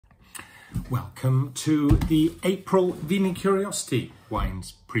Welcome to the April Vini Curiosity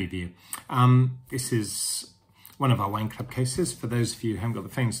Wines preview. This is one of our wine club cases. For those of you who haven't got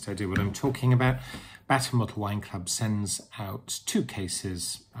the faintest idea what I'm talking about, Bat and Bottle Wine Club sends out 2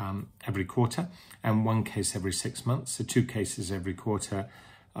 cases every quarter and 1 case every 6 months. So 2 cases every quarter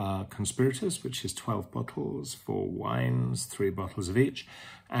are Conspirators, which is 12 bottles, 4 wines, 3 bottles of each,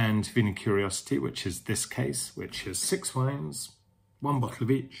 and Vini Curiosity, which is this case, which is 6 wines, 1 bottle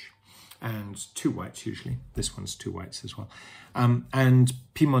of each, and 2 whites usually. This one's 2 whites as well. And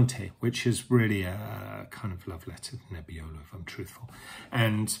Piemonte, which is really a kind of love letter to Nebbiolo, if I'm truthful.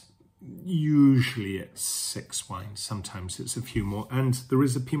 And usually it's 6 wines, sometimes it's a few more. And there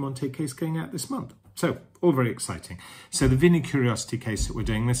is a Piemonte case going out this month. So, all very exciting. So the Vini Curiosity case that we're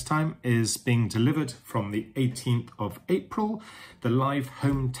doing this time is being delivered from the 18th of April. The live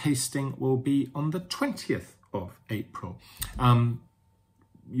home tasting will be on the 20th of April.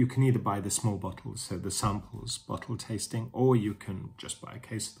 You can either buy the small bottles, so the samples bottle tasting, or you can just buy a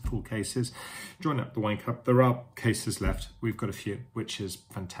case of the full cases. Join up the wine club. There are cases left. We've got a few, which is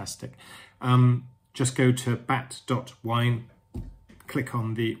fantastic. Just go to bat.wine, click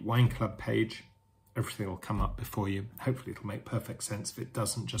on the wine club page. Everything will come up before you. Hopefully it'll make perfect sense. If it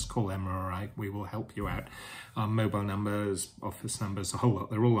doesn't, just call Emma or I. We will help you out. Our mobile numbers, office numbers, a whole lot.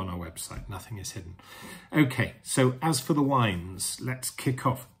 They're all on our website. Nothing is hidden. Okay, so as for the wines, let's kick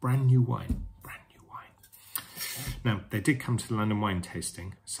off. Brand new wine. Brand new wine. Now, they did come to the London wine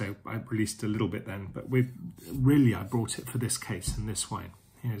tasting, so I released a little bit then, but I brought it for this case and this wine.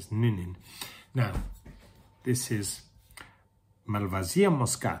 Here's Ninin. Now, this is Malvasia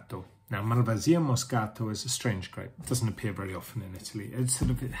Moscato. Now, Malvasia Moscato is a strange grape. It doesn't appear very often in Italy. It's sort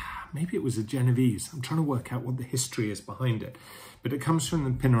of, maybe it was a Genovese. I'm trying to work out what the history is behind it. But it comes from the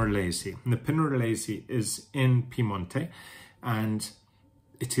Pinerolesi. And the Pinerolesi is in Piemonte, and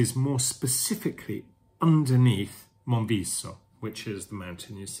it is more specifically underneath Monviso, which is the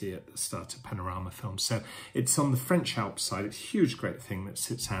mountain you see at the start of Panorama Film. So it's on the French Alps side. It's a huge, great thing that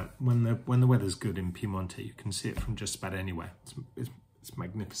sits out. When the weather's good in Piemonte, you can see it from just about anywhere. It's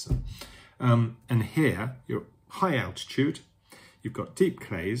magnificent. And here, you're high altitude, you've got deep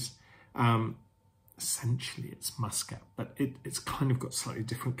clays. Essentially, it's Muscat, but it's kind of got slightly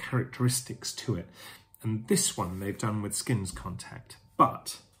different characteristics to it. And this one they've done with skins contact,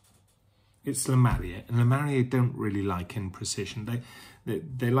 but it's Le Marie, and Le Marie don't really like imprecision.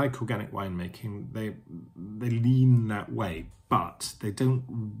 They like organic winemaking. They lean that way, but they don't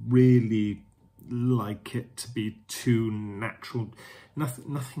really like it to be too natural.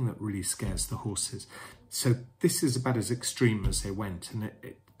 Nothing that really scares the horses. So this is about as extreme as they went, and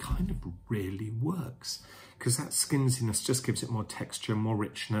it kind of really works, because that skinsiness just gives it more texture, more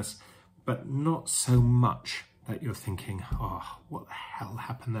richness, but not so much that you're thinking, oh, what the hell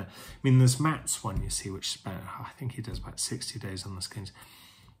happened there? I mean, there's Matt's one, you see, which is about, I think he does about 60 days on the skins.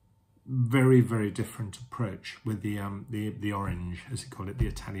 Very, very different approach with the orange, as he called it, the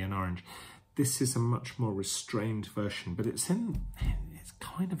Italian orange. This is a much more restrained version, but it's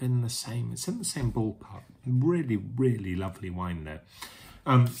kind of in the same ballpark. Really, really lovely wine there.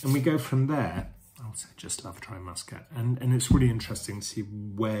 And we go from there. I also just love dry Muscat. And it's really interesting to see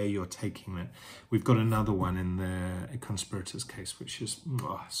where you're taking it. We've got another one in the Conspirators case, which is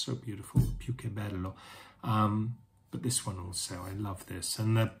so beautiful, più che bello. But this one also, I love this.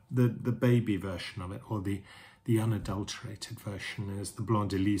 And the baby version of it, or the unadulterated version, is the Blanc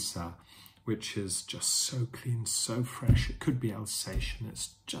de Lisa, which is just so clean, so fresh. It could be Alsatian.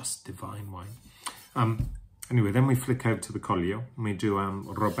 It's just divine wine. Anyway, then we flick over to the Collio, and we do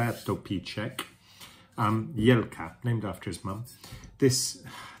Roberto Picek, Jelka, named after his mum. This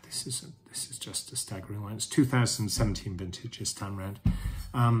is just a staggering wine. It's 2017 vintage this time round.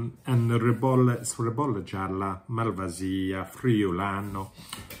 And the it's Ribolla Gialla, Malvasia, Friulano,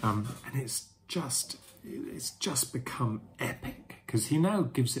 and it's just become epic, because he now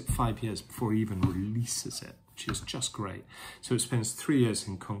gives it 5 years before he even releases it, which is just great. So it spends 3 years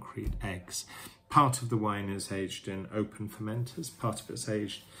in concrete eggs. Part of the wine is aged in open fermenters, part of it's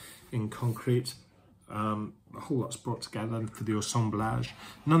aged in concrete. A whole lot's brought together for the assemblage.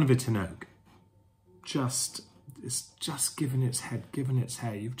 None of it in oak. It's just given its head, given its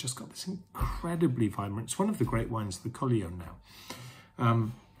hair. You've just got this incredibly vibrant. It's one of the great wines of the Collio now.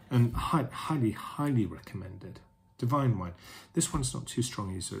 And highly, highly recommended. Divine wine. This one's not too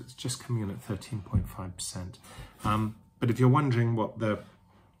strong either. It's just coming in at 13.5%. But if you're wondering what the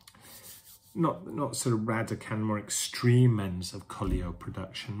not sort of Radacan, more extreme ends of Collio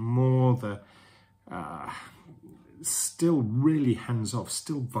production, more the still really hands-off,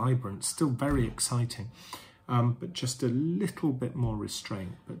 still vibrant, still very exciting, but just a little bit more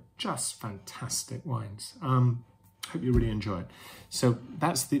restraint, but just fantastic wines. Hope you really enjoy it. So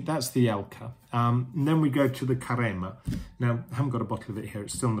that's the Elka. And then we go to the Carema. Now, I haven't got a bottle of it here.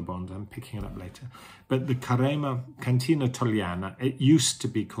 It's still in the bond. I'm picking it up later. But the Carema Cantina Togliana, it used to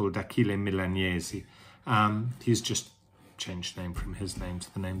be called Achille Milanesi. He's just changed name from his name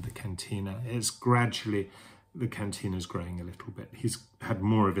to the name of the cantina. It's gradually, the cantina is growing a little bit. He's had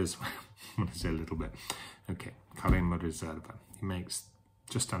more of his, when I say a little bit, okay, Carema Riserva. He makes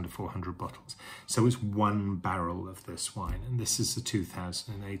just under 400 bottles. So it's 1 barrel of this wine, and this is the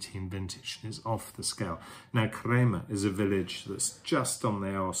 2018 vintage, and it's off the scale. Now, Crema is a village that's just on the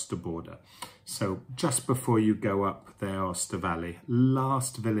Aosta border. So just before you go up the Aosta Valley,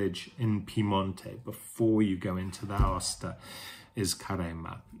 last village in Piemonte, before you go into the Aosta, is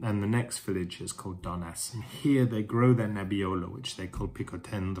Carema. And the next village is called Donas. And here they grow their Nebbiolo, which they call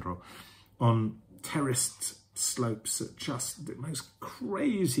Picotendro, on terraced slopes at just the most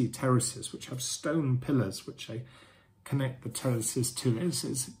crazy terraces, which have stone pillars which they connect the terraces to.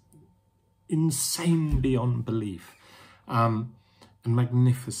 It's insane beyond belief. And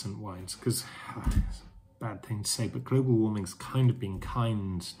magnificent wines, because it's a bad thing to say, but global warming's kind of been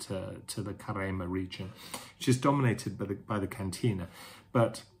kind to the Carema region, which is dominated by the cantina.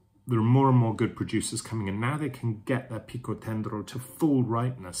 But there are more and more good producers coming in. Now they can get their Picotendro to full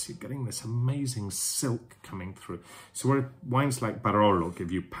ripeness. You're getting this amazing silk coming through. So where wines like Barolo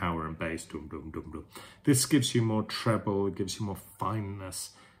give you power and bass, dum, dum, dum, dum. This gives you more treble, it gives you more fineness,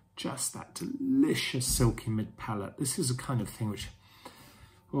 just that delicious silky mid-palate. This is a kind of thing which,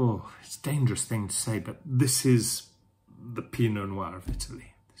 oh, it's a dangerous thing to say, but this is the Pinot Noir of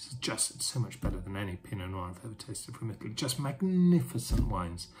Italy. This is just, it's so much better than any Pinot Noir I've ever tasted from Italy. Just magnificent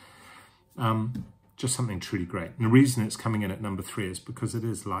wines. Just something truly great. And the reason it's coming in at number 3 is because it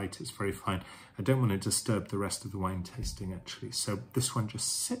is light, it's very fine. I don't want to disturb the rest of the wine tasting, actually. So this one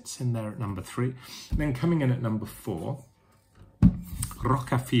just sits in there at number 3. And then coming in at number 4,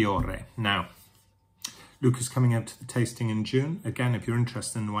 Roccafiore. Now, Luke is coming out to the tasting in June. Again, if you're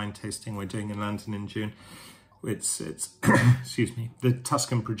interested in wine tasting, we're doing in London in June. It's excuse me, the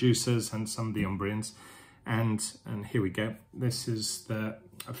Tuscan producers and some of the Umbrians. And here we go. This is the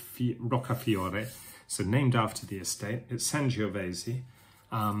Roccafiore, so named after the estate. It's Sangiovese.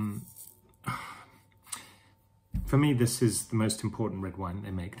 For me, this is the most important red wine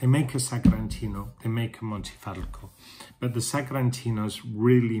they make. They make a Sagrantino, they make a Montifalco, but the Sagrantino's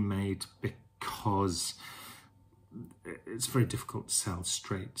really made because it's very difficult to sell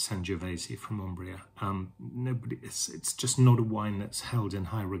straight Sangiovese from Umbria. It's just not a wine that's held in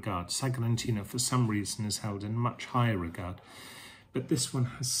high regard. Sagrantino, for some reason, is held in much higher regard. But this one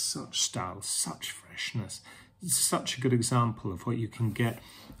has such style, such freshness. It's such a good example of what you can get.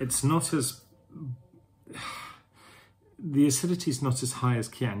 It's not as... The acidity is not as high as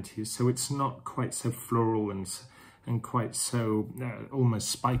Chianti's, so it's not quite so floral and quite so almost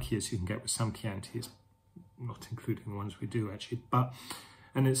spiky as you can get with some Chianti's. Not including the ones we do actually,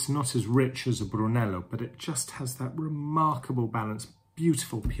 and it's not as rich as a Brunello, but it just has that remarkable balance,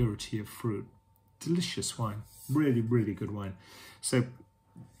 beautiful purity of fruit, delicious wine, really, really good wine. So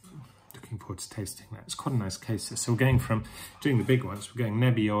looking forward to tasting that. It's quite a nice case. So we're going from doing the big ones, we're going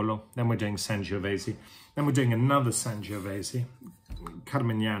Nebbiolo, then we're doing Sangiovese, then we're doing another Sangiovese,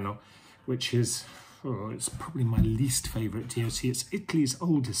 Carmignano, which is, it's probably my least favorite DOC. It's Italy's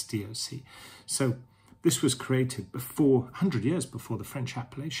oldest DOC. So this was created before, 100 years before the French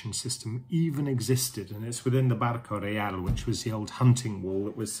appellation system even existed, and it's within the Barco Reale, which was the old hunting wall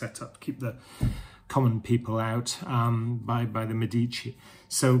that was set up to keep the common people out by the Medici.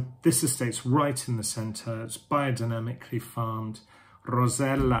 So this estate's right in the centre, it's biodynamically farmed.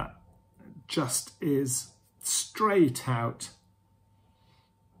 Rosella just is straight out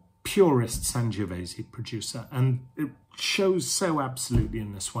purist Sangiovese producer, and it shows so absolutely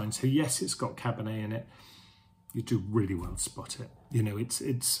in this wine. So yes, it's got Cabernet in it. You do really well to spot it. You know,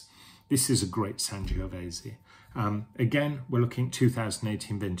 this is a great Sangiovese. Again, we're looking at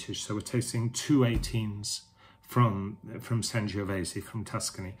 2018 vintage, so we're tasting 2 18s from Sangiovese, from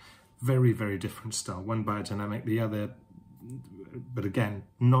Tuscany. Very, very different style. One biodynamic, the other, but again,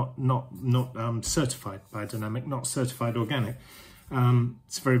 not certified biodynamic, not certified organic.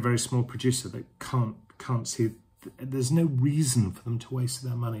 It's a very, very small producer that can't see. There's no reason for them to waste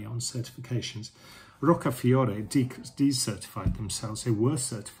their money on certifications. Roccafiore decertified themselves. They were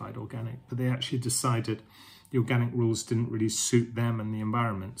certified organic, but they actually decided the organic rules didn't really suit them and the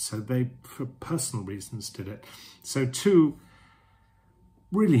environment. So they, for personal reasons, did it. So 2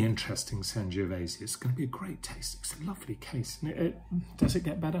 really interesting Sangiovese. It's going to be a great taste. It's a lovely case. Does it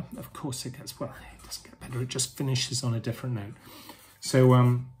get better? Of course it gets, well, it doesn't get better. It just finishes on a different note.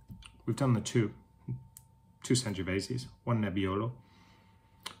 So we've done the two Sangioveses, one Nebbiolo,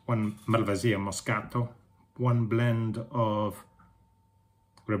 one Malvasia Moscato, one blend of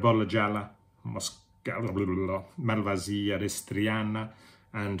Ribolla Gialla, Malvasia Ristriana,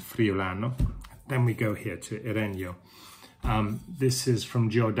 and Friulano. Then we go here to Irenio. This is from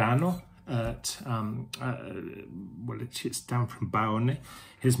Giordano at, well, it's down from Baone.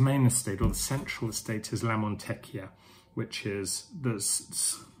 His main estate, or the central estate, is La Montecchia, which is the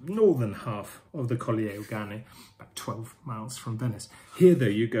northern half of the Colli Euganei, about 12 miles from Venice. Here, though,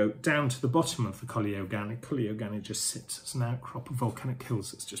 you go down to the bottom of the Colli Euganei. Colli Euganei just sits as an outcrop of volcanic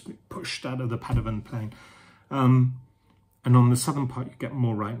hills that's just been pushed out of the Padovan plain. And on the southern part, you get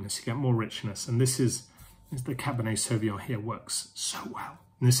more ripeness, you get more richness. And this is the Cabernet Sauvignon here works so well.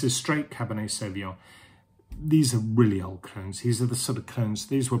 And this is straight Cabernet Sauvignon. These are really old clones. These are the sort of clones,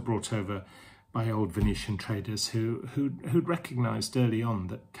 these were brought over by old Venetian traders who'd recognised early on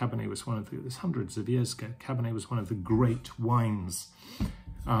that Cabernet was one of the, this hundreds of years ago, Cabernet was one of the great wines,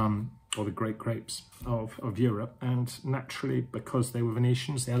 or the great grapes of Europe. And naturally, because they were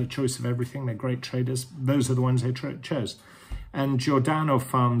Venetians, they had a choice of everything, they're great traders, those are the ones they chose. And Giordano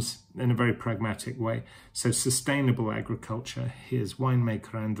farms in a very pragmatic way. So sustainable agriculture. Here's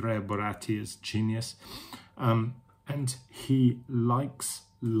winemaker Andrea Boratti is genius. And he likes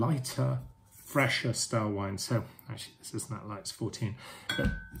lighter, fresher style wine. So actually this isn't that light, it's 14.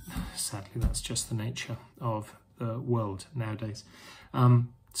 But sadly that's just the nature of the world nowadays.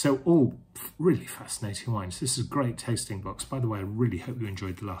 So all really fascinating wines. This is a great tasting box. By the way, I really hope you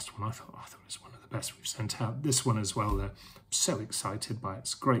enjoyed the last one. I thought it was one of the best we've sent out. This one as well, though. I'm so excited by it.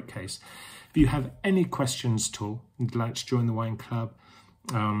 It's a great case. If you have any questions at all, you'd like to join the wine club,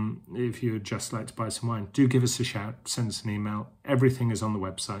 if you'd just like to buy some wine, do give us a shout, send us an email. Everything is on the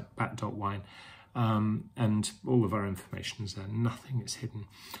website, bat.wine, and all of our information is there. Nothing is hidden.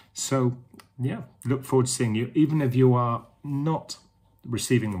 So, yeah, look forward to seeing you. Even if you are not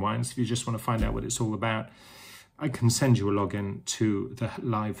receiving the wines, if you just want to find out what it's all about, I can send you a login to the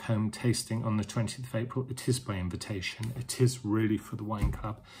live home tasting on the 20th of April. It is by invitation. It is really for the wine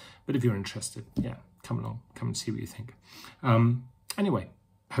club. But if you're interested, yeah, come along, come and see what you think. Anyway,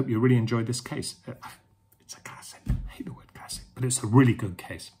 I hope you really enjoyed this case. It's a classic. I hate the word classic, but it's a really good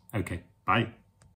case. Okay, bye.